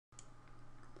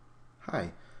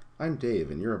Hi, I'm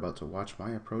Dave, and you're about to watch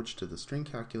my approach to the String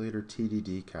Calculator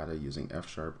TDD Kata using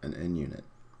F# and NUnit.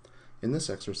 In this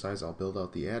exercise, I'll build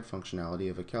out the add functionality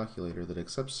of a calculator that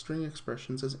accepts string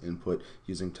expressions as input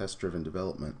using test-driven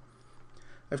development.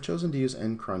 I've chosen to use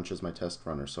NCrunch as my test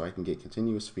runner so I can get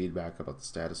continuous feedback about the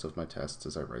status of my tests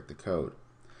as I write the code.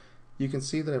 You can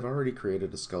see that I've already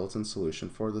created a skeleton solution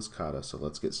for this kata, so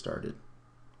let's get started.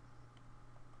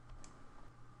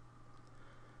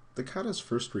 The kata's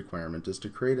first requirement is to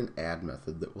create an add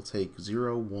method that will take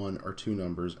 0, 1, or 2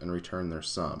 numbers and return their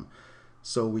sum.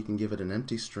 So we can give it an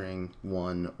empty string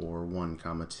 1 or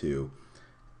 1, 2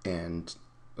 and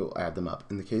we'll add them up.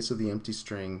 In the case of the empty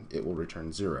string, it will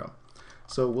return 0.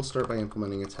 So we'll start by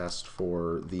implementing a test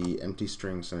for the empty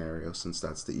string scenario since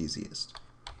that's the easiest.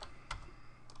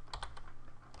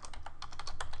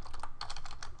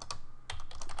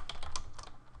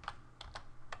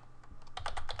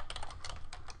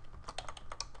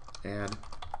 Add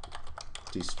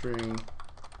empty string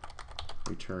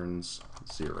returns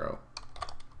 0.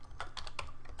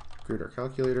 Create our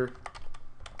calculator.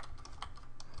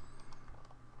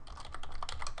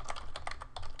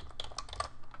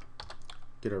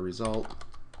 Get our result.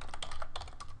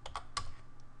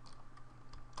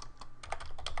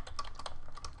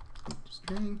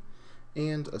 String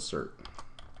and assert.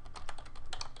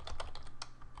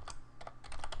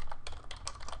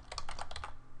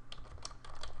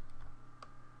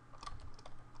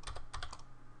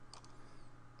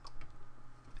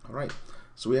 Alright,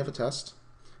 so we have a test,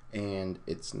 and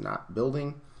it's not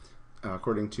building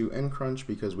according to NCrunch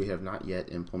because we have not yet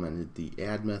implemented the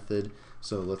add method.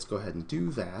 So let's go ahead and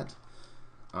do that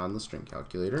on the string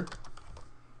calculator.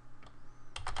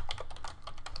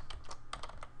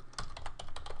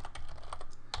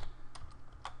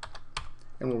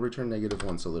 And we'll return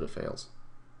 -1 so that it fails.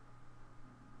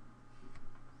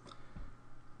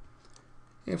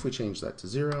 And if we change that to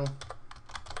 0,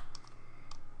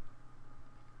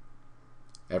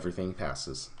 everything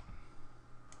passes.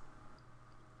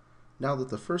 Now that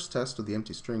the first test of the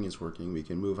empty string is working, we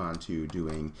can move on to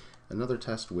doing another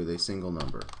test with a single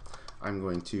number. I'm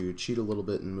going to cheat a little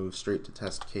bit and move straight to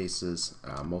test cases.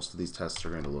 Most of these tests are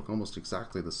going to look almost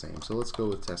exactly the same. So let's go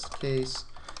with test case,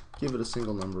 give it a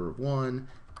single number of 1,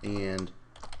 and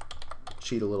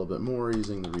cheat a little bit more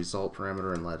using the result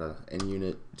parameter and let a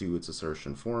NUnit do its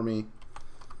assertion for me.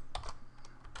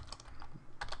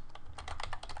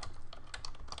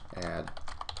 Add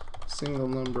single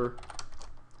number,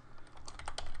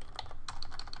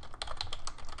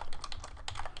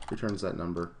 returns that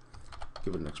number,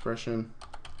 give it an expression,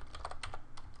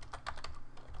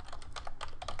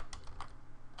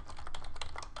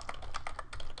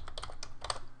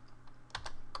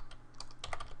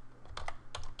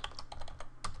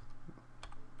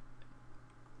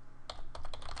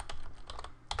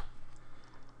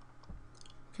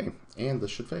 okay, and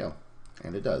this should fail,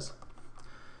 and it does.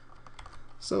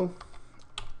 So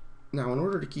now in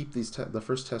order to keep the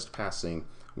first test passing,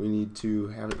 we need to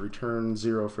have it return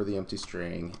 0 for the empty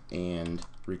string and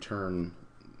return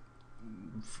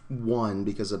 1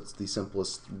 because it's the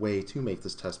simplest way to make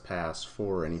this test pass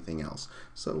for anything else.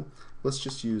 So let's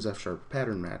just use F#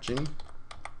 pattern matching.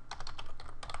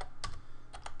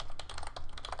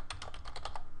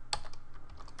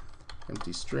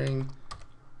 Empty string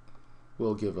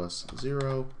will give us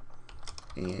 0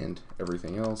 and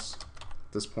everything else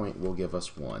at this point will give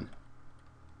us 1.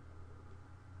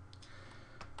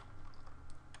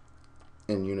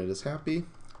 NUnit is happy,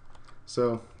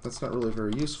 so that's not really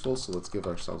very useful, so let's give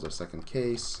ourselves our second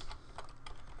case.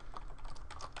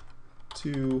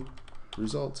 2,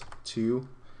 result 2,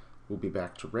 we'll be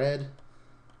back to red.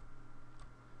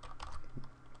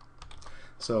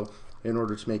 So in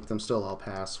order to make them still all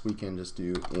pass, we can just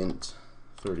do int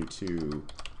 32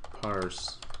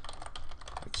 parse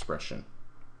expression.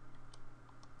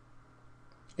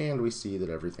 And we see that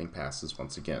everything passes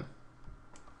once again.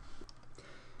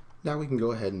 Now we can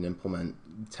go ahead and implement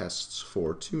tests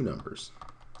for 2 numbers.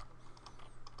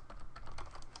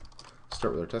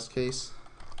 Start with our test case.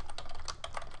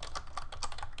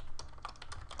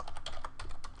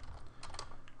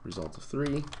 Result of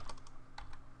 3.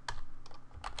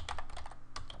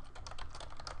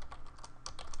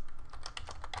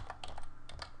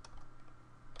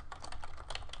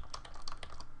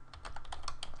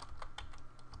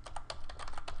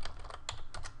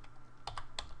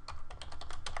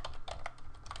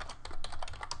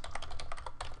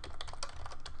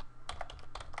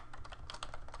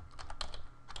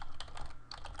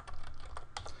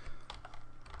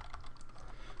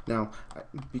 Now,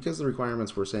 because the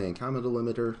requirements were saying comma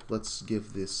delimiter, let's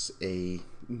give this a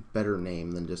better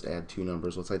name than just add two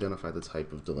numbers. Let's identify the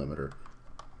type of delimiter.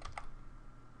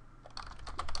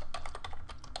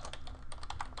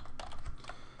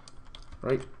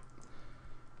 Right?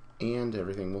 And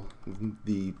everything will,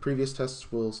 the previous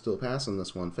tests will still pass and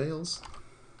this one fails.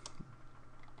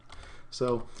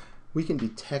 So we can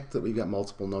detect that we've got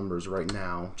multiple numbers right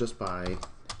now just by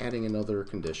adding another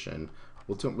condition.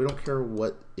 We don't care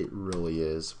what it really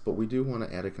is, but we do want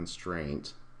to add a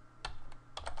constraint.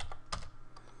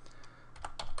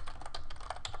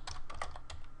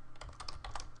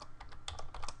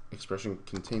 Expression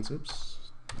contains,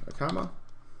 a comma.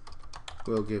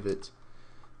 We'll give it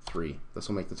 3. This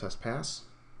will make the test pass,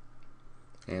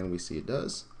 and we see it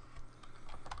does.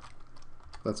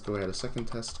 Let's go add a second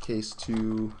test case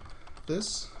to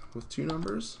this with 2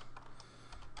 numbers,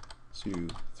 2,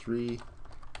 3,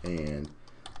 and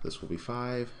this will be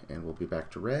 5, and we'll be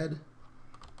back to red.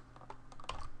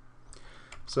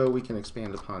 So we can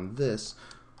expand upon this.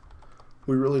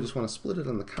 We really just want to split it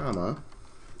on the comma.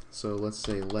 So let's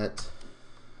say let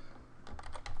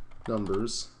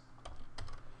numbers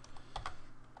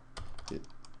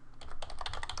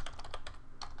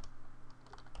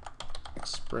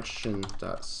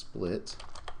expression.split,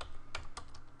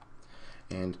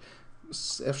 and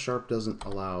F# doesn't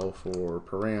allow for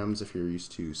params if you're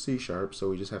used to C#, so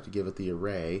we just have to give it the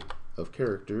array of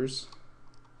characters.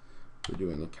 We're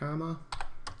doing a comma,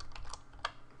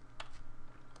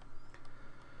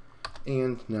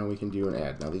 and now we can do an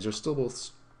add. Now these are still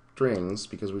both strings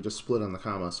because we just split on the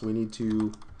comma, so we need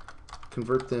to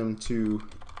convert them to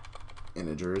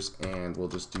integers, and we'll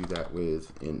just do that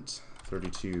with int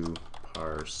 32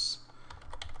 parse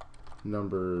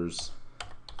numbers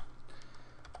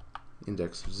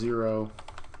index of 0,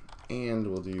 and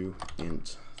we'll do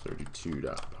int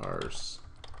 32.parse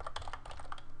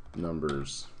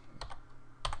numbers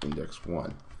index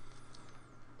 1,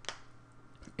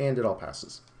 and it all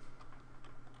passes.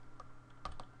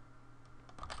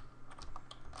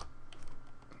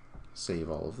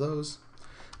 Save all of those.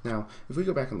 Now, if we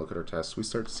go back and look at our tests, we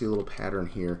start to see a little pattern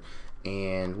here,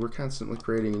 and we're constantly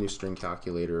creating a new string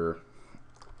calculator.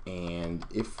 And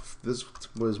if this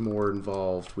was more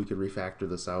involved, we could refactor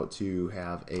this out to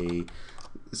have a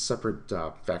separate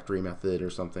factory method or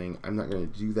something. I'm not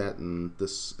going to do that in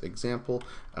this example.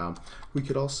 We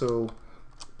could also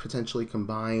potentially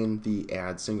combine the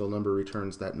add single number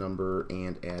returns that number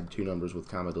and add two numbers with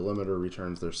comma delimiter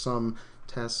returns their sum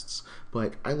tests,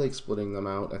 but I like splitting them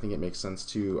out. I think it makes sense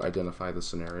to identify the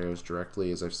scenarios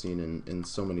directly, as I've seen in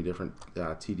so many different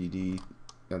TDD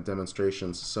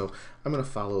demonstrations, so I'm going to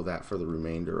follow that for the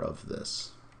remainder of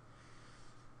this.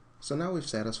 So now we've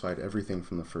satisfied everything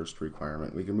from the first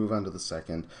requirement. We can move on to the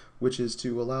second, which is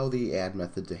to allow the add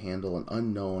method to handle an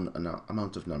unknown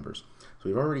amount of numbers. So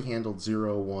we've already handled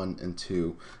 0, 1, and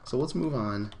 2. So let's move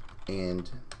on and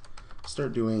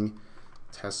start doing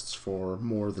tests for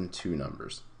more than 2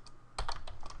 numbers.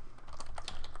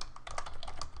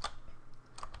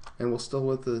 And we'll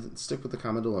still stick with the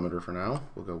comma delimiter for now.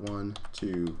 We'll go 1,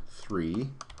 2, 3.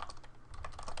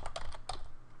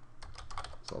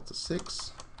 Result is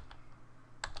 6.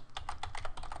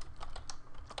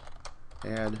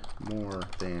 Add more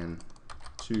than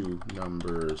 2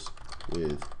 numbers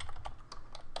with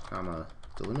comma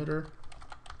delimiter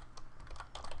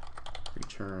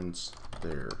returns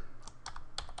their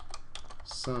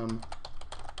sum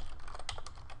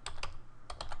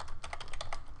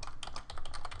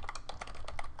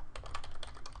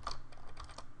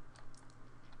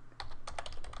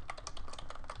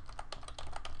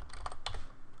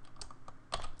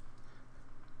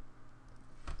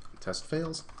test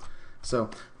fails. So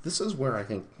this is where I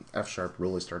think F#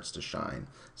 really starts to shine.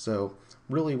 So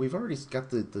really we've already got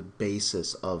the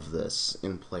basis of this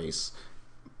in place,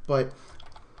 but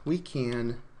we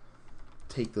can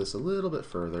take this a little bit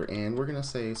further, and we're going to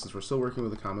say, since we're still working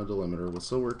with the comma delimiter, we'll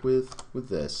still work with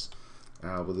this,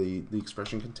 with the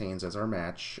expression contains as our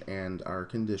match and our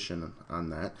condition on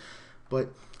that.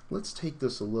 But let's take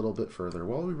this a little bit further.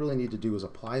 What we really need to do is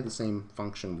apply the same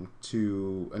function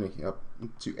to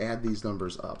add these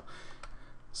numbers up.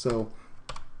 So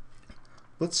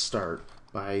let's start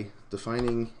by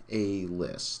defining a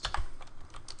list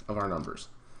of our numbers,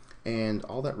 and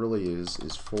all that really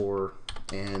is for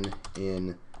n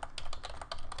in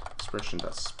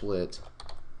expression.split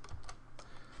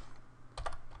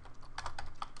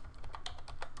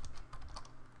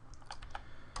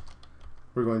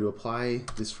we're going to apply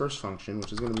this first function,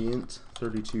 which is going to be int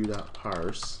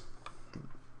 32.parse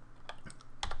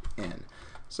n.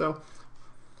 So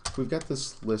we've got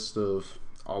this list of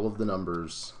all of the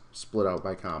numbers split out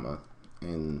by comma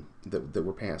in that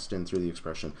were passed in through the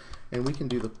expression. And we can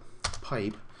do the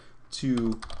pipe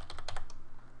to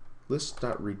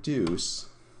list.reduce,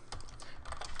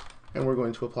 and we're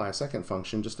going to apply a second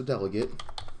function, just a delegate,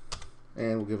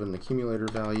 and we'll give it an accumulator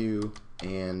value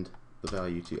and the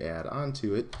value to add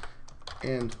onto it,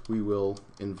 and we will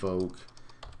invoke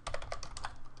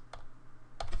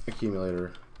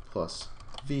accumulator plus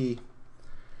v.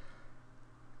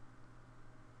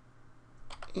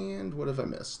 And what have I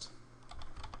missed?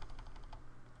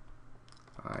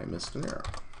 I missed an arrow.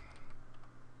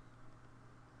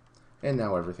 And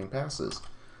now everything passes.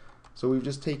 So we've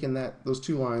just taken those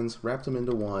two lines, wrapped them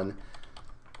into one,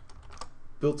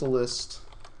 built a list,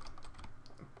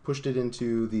 pushed it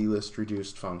into the list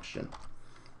reduced function.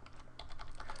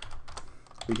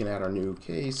 We can add our new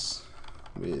case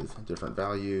with different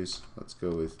values. Let's go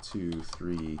with 2,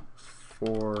 3,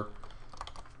 4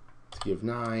 to give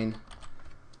 9,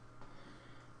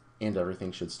 and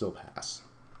everything should still pass.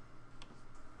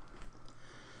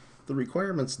 The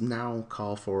requirements now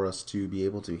call for us to be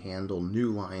able to handle new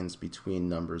lines between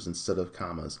numbers instead of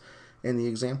commas, and the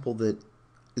example that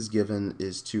is given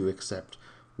is to accept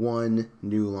one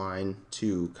new line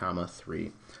 2,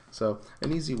 3. So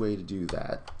an easy way to do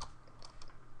that,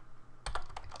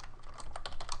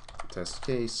 test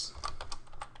case,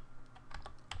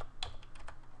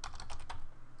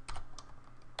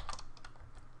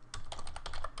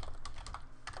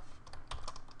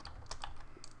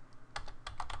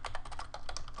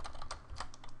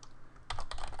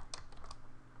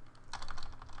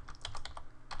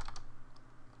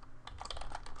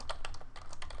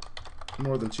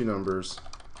 more than two numbers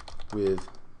with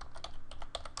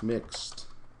mixed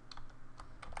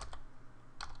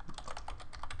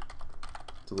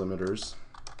delimiters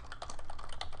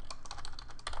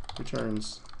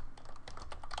returns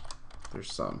their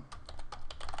sum.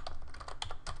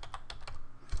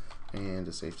 And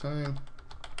to save time,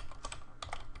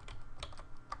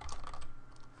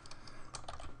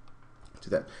 do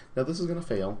that. Now this is going to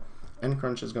fail.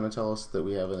 NCrunch is going to tell us that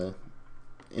we have an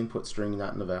input string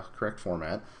not in the correct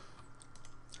format.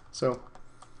 So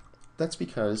that's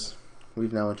because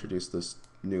we've now introduced this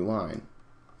new line.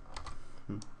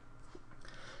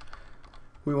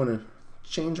 We want to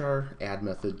change our add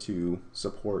method to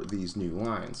support these new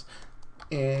lines.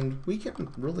 And we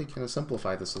can really kind of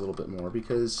simplify this a little bit more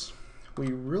because we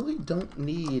really don't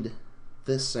need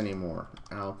this anymore.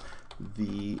 Now,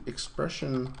 the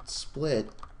expression split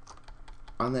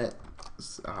on that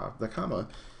the comma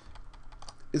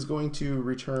is going to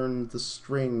return the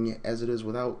string as it is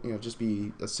without, just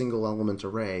be a single element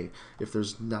array if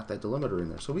there's not that delimiter in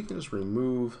there. So we can just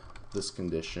remove this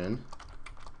condition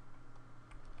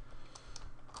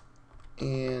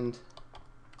and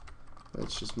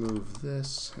let's just move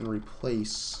this and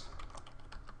replace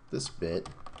this bit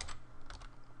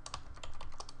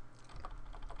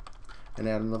and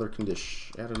add another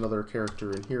condition, add another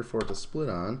character in here for it to split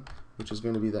on, which is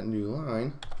going to be that new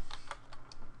line.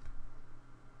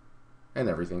 And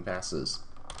everything passes.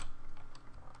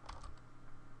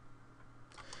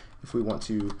 If we want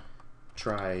to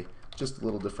try just a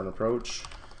little different approach,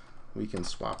 we can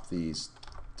swap these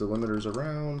delimiters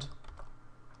around.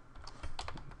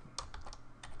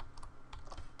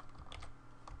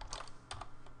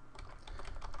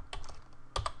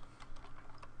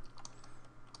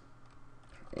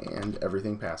 And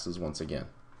everything passes once again.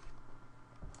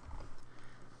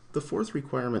 The fourth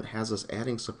requirement has us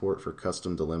adding support for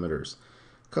custom delimiters.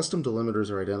 Custom delimiters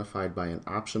are identified by an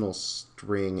optional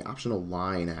string, optional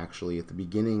line actually, at the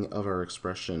beginning of our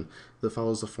expression that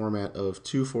follows the format of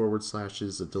 2 forward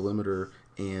slashes, a delimiter,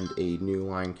 and a new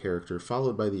line character,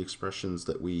 followed by the expressions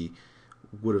that we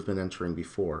would have been entering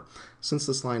before. Since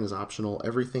this line is optional,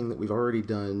 everything that we've already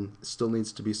done still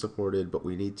needs to be supported, but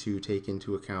we need to take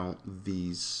into account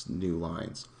these new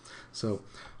lines. So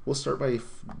we'll start by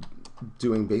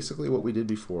doing basically what we did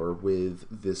before with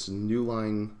this new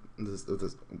line, with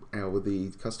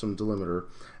the custom delimiter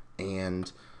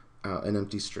and an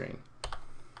empty string.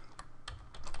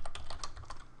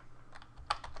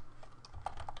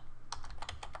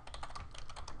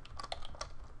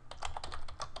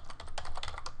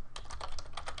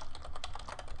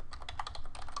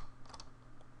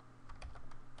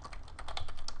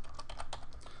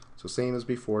 So same as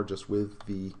before, just with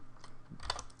the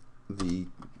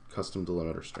custom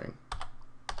delimiter string.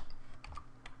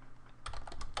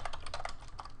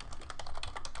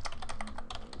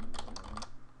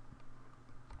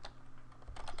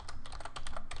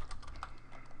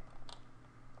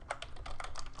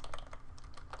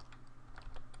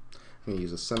 I'm going to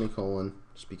use a semicolon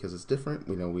just because it's different.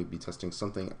 We know we'd be testing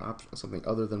something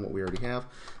other than what we already have.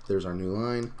 There's our new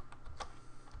line.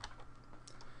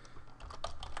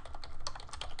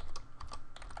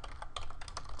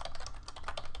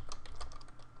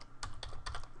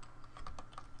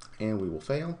 and we will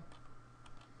fail.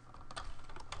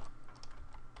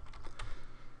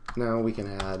 Now we can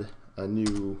add a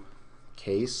new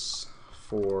case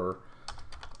for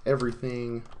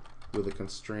everything with a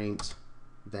constraint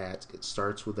that it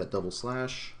starts with that double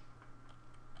slash.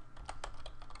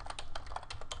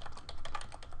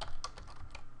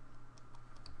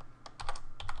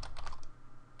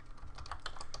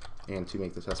 And to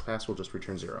make the test pass, we'll just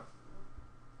return 0.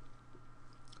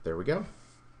 There we go.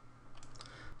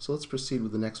 So let's proceed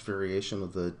with the next variation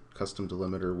of the custom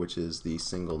delimiter, which is the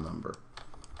single number.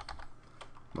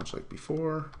 Much like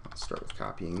before, let's start with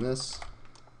copying this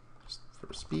just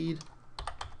for speed.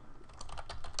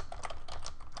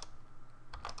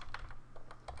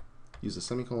 Use a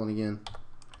semicolon again.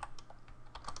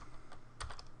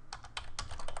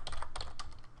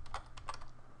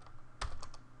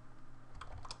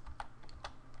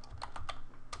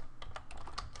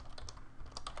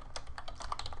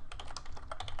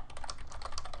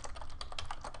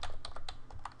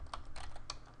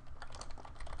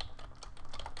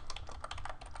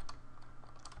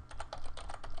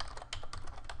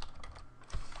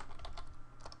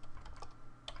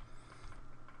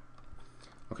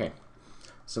 Okay,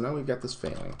 so now we've got this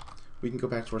failing. We can go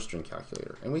back to our string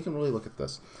calculator, and we can really look at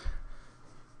this.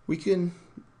 We can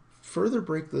further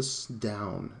break this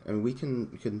down, and we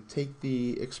can take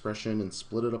the expression and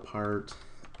split it apart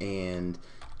and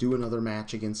do another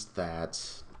match against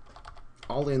that,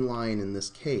 all in line in this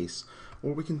case.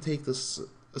 Or we can take this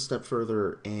a step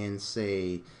further and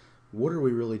say, what are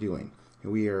we really doing?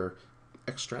 We are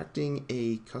extracting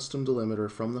a custom delimiter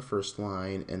from the first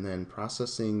line and then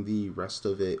processing the rest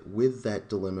of it with that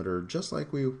delimiter, just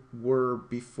like we were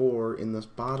before in this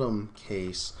bottom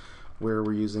case where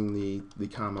we're using the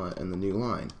comma and the new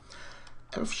line.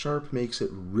 F# makes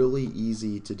it really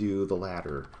easy to do the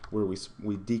latter, where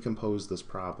we decompose this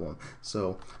problem.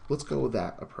 So let's go with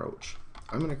that approach.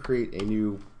 I'm going to create a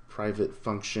new private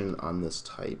function on this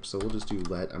type. So we'll just do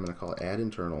let, I'm going to call it add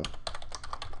internal.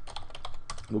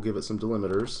 We'll give it some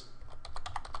delimiters,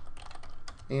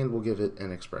 and we'll give it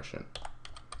an expression.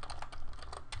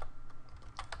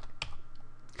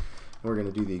 We're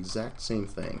going to do the exact same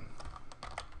thing.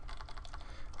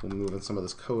 We'll move in some of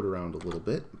this code around a little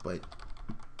bit, but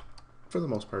for the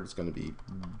most part it's going to be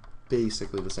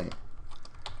basically the same.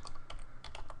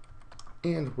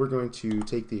 And we're going to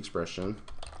take the expression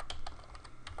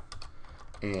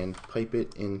and pipe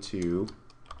it into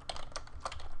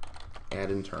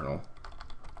add internal.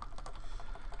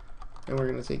 And we're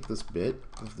going to take this bit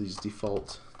of these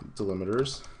default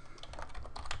delimiters,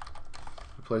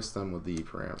 replace them with the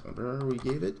parameter we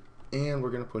gave it, and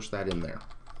we're going to push that in there.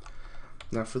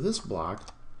 Now for this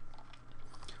block,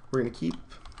 we're going to keep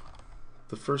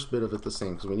the first bit of it the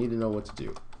same because we need to know what to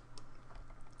do.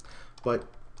 But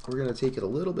we're going to take it a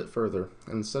little bit further,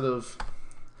 and instead of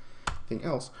anything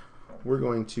else, we're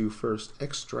going to first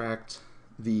extract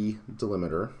the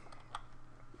delimiter.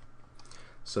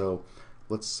 So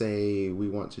let's say we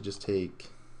want to just take,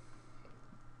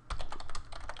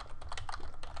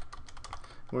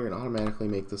 we're going to automatically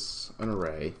make this an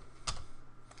array,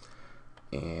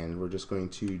 and we're just going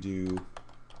to do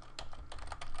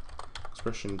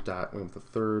expression dot with the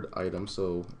third item,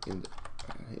 so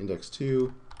index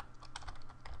 2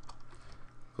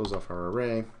 goes off our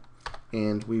array,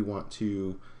 and we want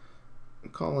to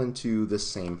call into this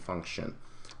same function.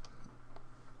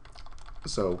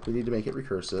 So we need to make it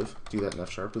recursive. Do that in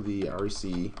F# with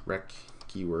the rec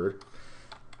keyword.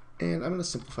 And I'm going to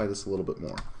simplify this a little bit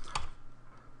more.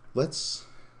 Let's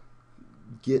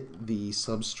get the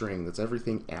substring that's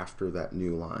everything after that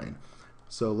new line.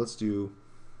 So let's do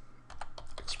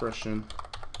expression,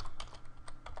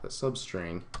 that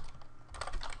substring,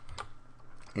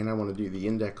 and I want to do the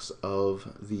index of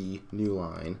the new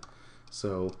line.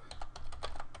 So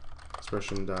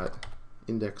expression dot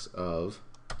index of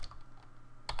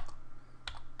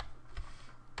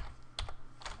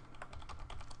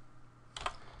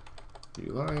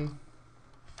new line,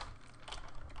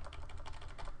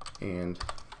 and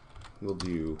we'll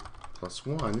do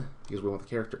 +1 because we want the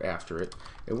character after it,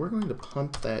 and we're going to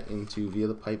pump that into, via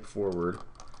the pipe forward,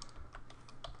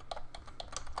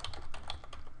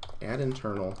 add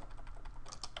internal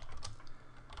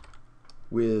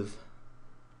with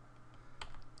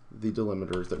the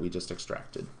delimiters that we just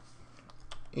extracted,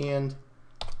 and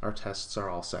our tests are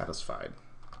all satisfied.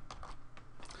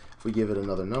 If we give it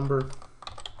another number,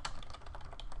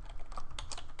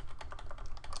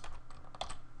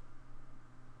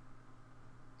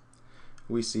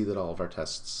 we see that all of our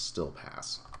tests still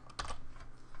pass.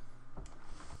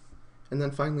 And then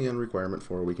finally on requirement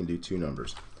 4, we can do two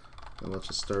numbers. And let's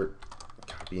just start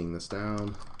copying this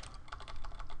down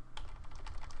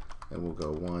and we'll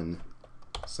go 1,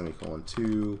 semicolon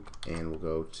 2, and we'll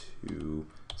go to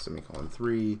semicolon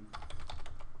 3.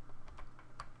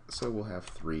 So we'll have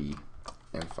 3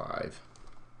 and 5.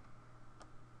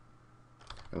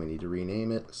 And we need to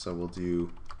rename it, so we'll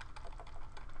do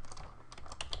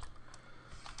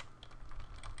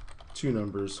 2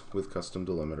 numbers with custom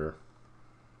delimiter.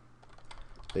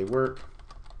 They work,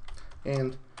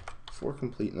 and for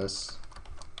completeness,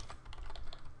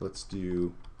 let's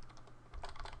do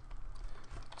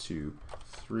 2,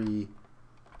 3,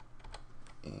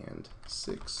 and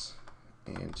 6,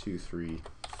 and 2, 3,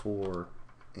 4,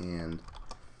 and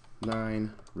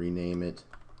 9. Rename it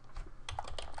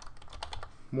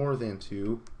more than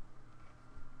 2,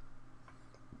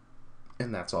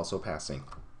 and that's also passing.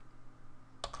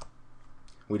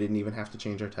 We didn't even have to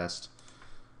change our test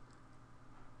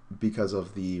because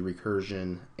of the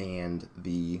recursion and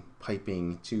the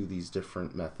piping to these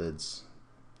different methods.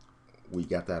 We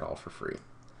got that all for free.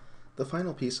 The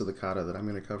final piece of the kata that I'm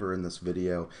going to cover in this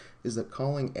video is that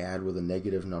calling add with a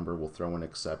negative number will throw an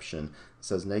exception. It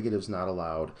says negatives not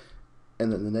allowed,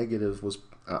 and then the negative was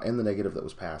the negative that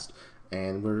was passed.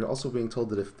 And we're also being told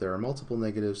that if there are multiple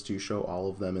negatives, to show all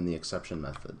of them in the exception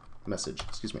message.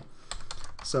 Excuse me.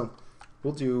 So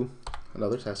we'll do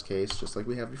another test case just like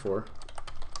we have before.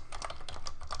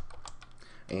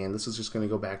 And this is just going to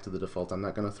go back to the default. I'm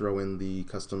not going to throw in the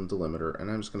custom delimiter, and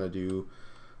I'm just going to do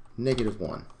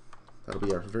 -1. That'll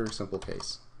be our very simple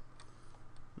case.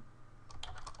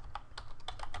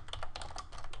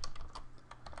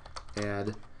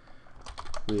 Add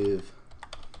with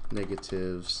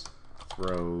negatives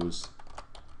throws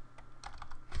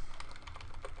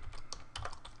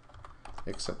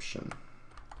exception.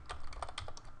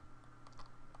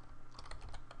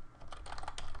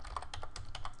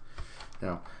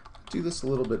 Now, do this a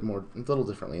little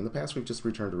differently. In the past, we've just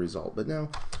returned a result, but now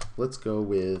let's go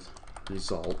with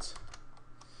result,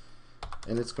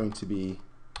 and it's going to be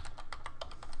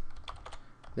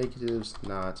negatives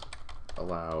not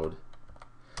allowed,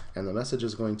 and the message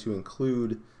is going to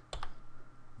include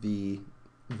the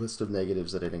list of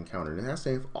negatives that it encountered. It has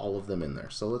to have all of them in there.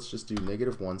 So let's just do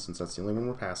 -1 since that's the only one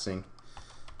we're passing,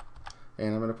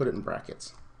 and I'm going to put it in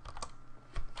brackets.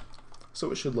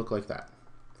 So it should look like that.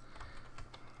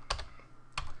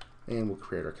 And we'll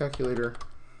create our calculator.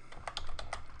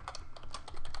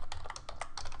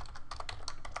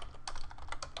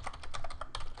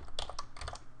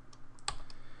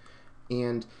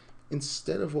 And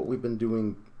instead of what we've been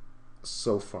doing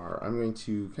so far, I'm going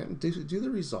to kind of do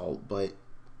the result, but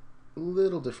a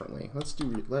little differently. Let's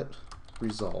do let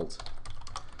result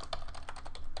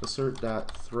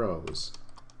assert.throws.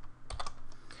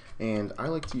 And I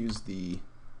like to use the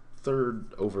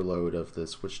third overload of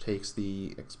this, which takes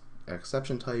the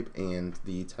exception type and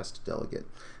the test delegate.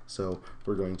 So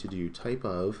we're going to do type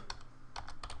of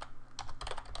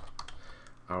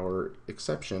our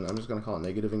exception. I'm just going to call it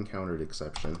negative encountered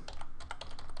exception.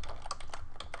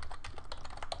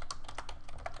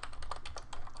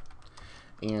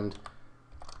 And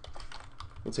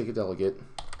we'll take a delegate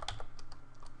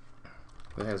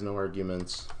that has no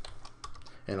arguments,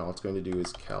 and all it's going to do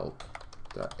is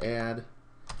calc.add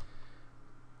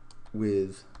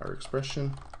with our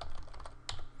expression,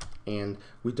 and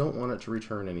we don't want it to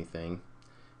return anything.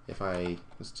 If I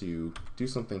was to do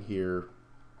something here,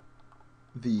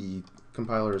 the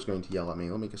compiler is going to yell at me.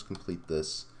 Let me just complete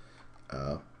this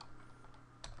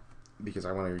because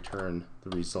I want to return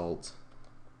the result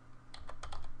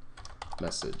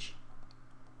message.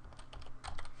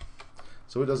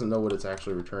 So it doesn't know what it's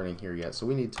actually returning here yet, so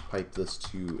we need to pipe this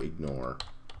to ignore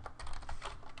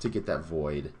to get that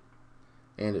void,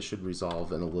 and it should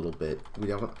resolve in a little bit.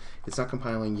 It's not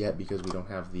compiling yet because we don't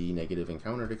have the negative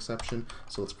encountered exception,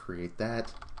 so let's create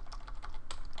that.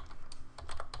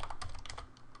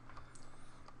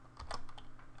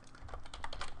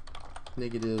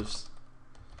 Negatives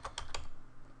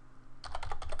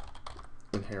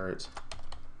inherit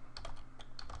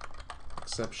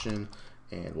exception,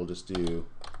 and we'll just do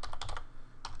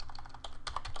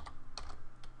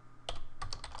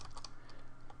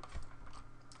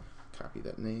copy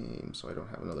that name so I don't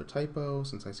have another typo,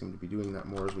 since I seem to be doing that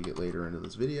more as we get later into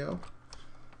this video.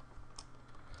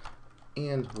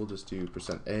 And we'll just do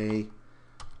 %a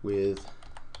with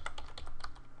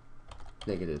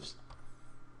negatives.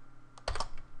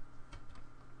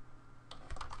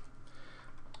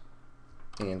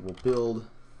 And we'll build.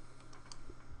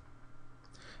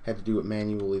 Had to do it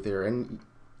manually there, and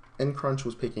NCrunch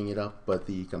was picking it up, but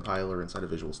the compiler inside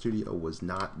of Visual Studio was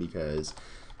not, because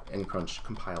NCrunch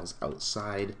compiles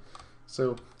outside.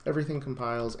 So everything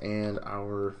compiles and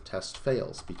our test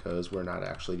fails because we're not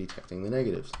actually detecting the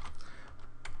negatives.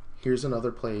 here's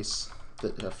another place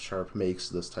that F# makes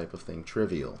this type of thing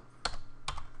trivial.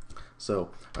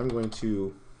 So I'm going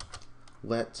to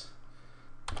let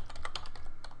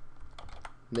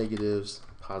negatives,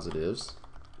 positives.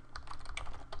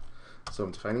 So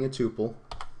I'm defining a tuple,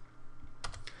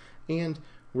 and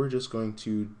we're just going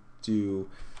to do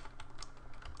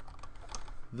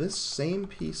this same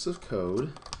piece of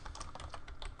code,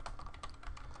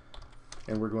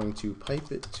 and we're going to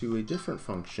pipe it to a different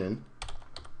function,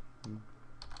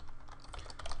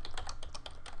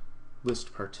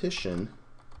 list partition,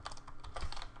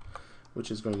 which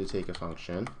is going to take a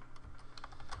function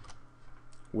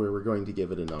where we're going to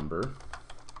give it a number,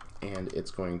 and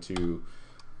it's going to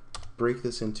break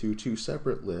this into two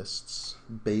separate lists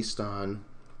based on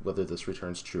whether this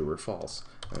returns true or false.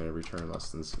 I'm going to return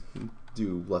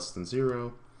do less than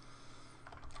 0,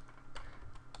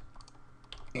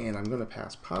 and I'm going to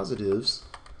pass positives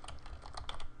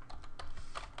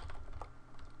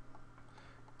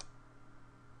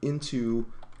into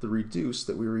the reduce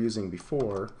that we were using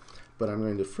before, but I'm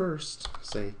going to first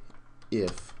say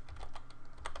if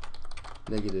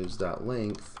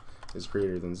negatives.length is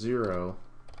greater than 0,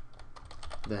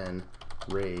 then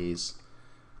raise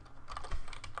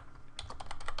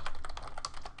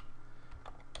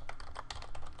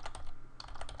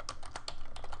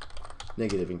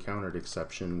negative encountered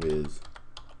exception with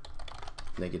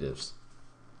negatives.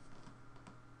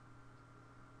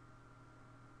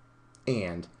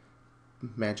 And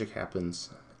magic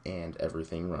happens and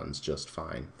everything runs just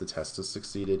fine. The test has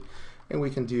succeeded, and we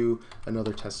can do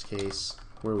another test case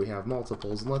where we have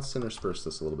multiples, and let's intersperse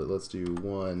this a little bit. Let's do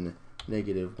 1,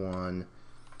 -1,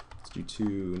 let's do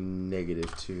 2,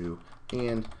 -2,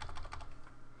 and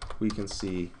we can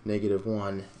see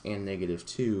 -1 and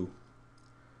 -2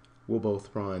 will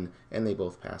both run, and they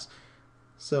both pass.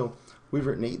 So we've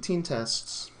written 18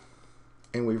 tests,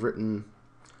 and we've written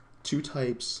 2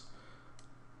 types,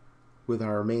 with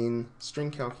our main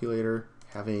string calculator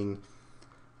having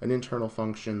an internal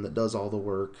function that does all the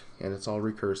work, and it's all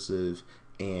recursive,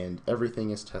 and everything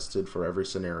is tested for every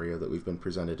scenario that we've been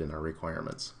presented in our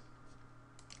requirements.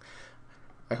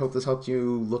 I hope this helped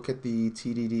you look at the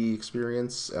TDD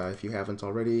experience. If you haven't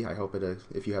already, I hope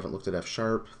if you haven't looked at F#,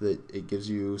 that it gives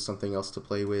you something else to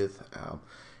play with.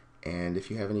 And if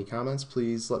you have any comments,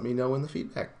 please let me know in the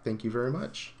feedback. Thank you very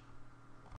much.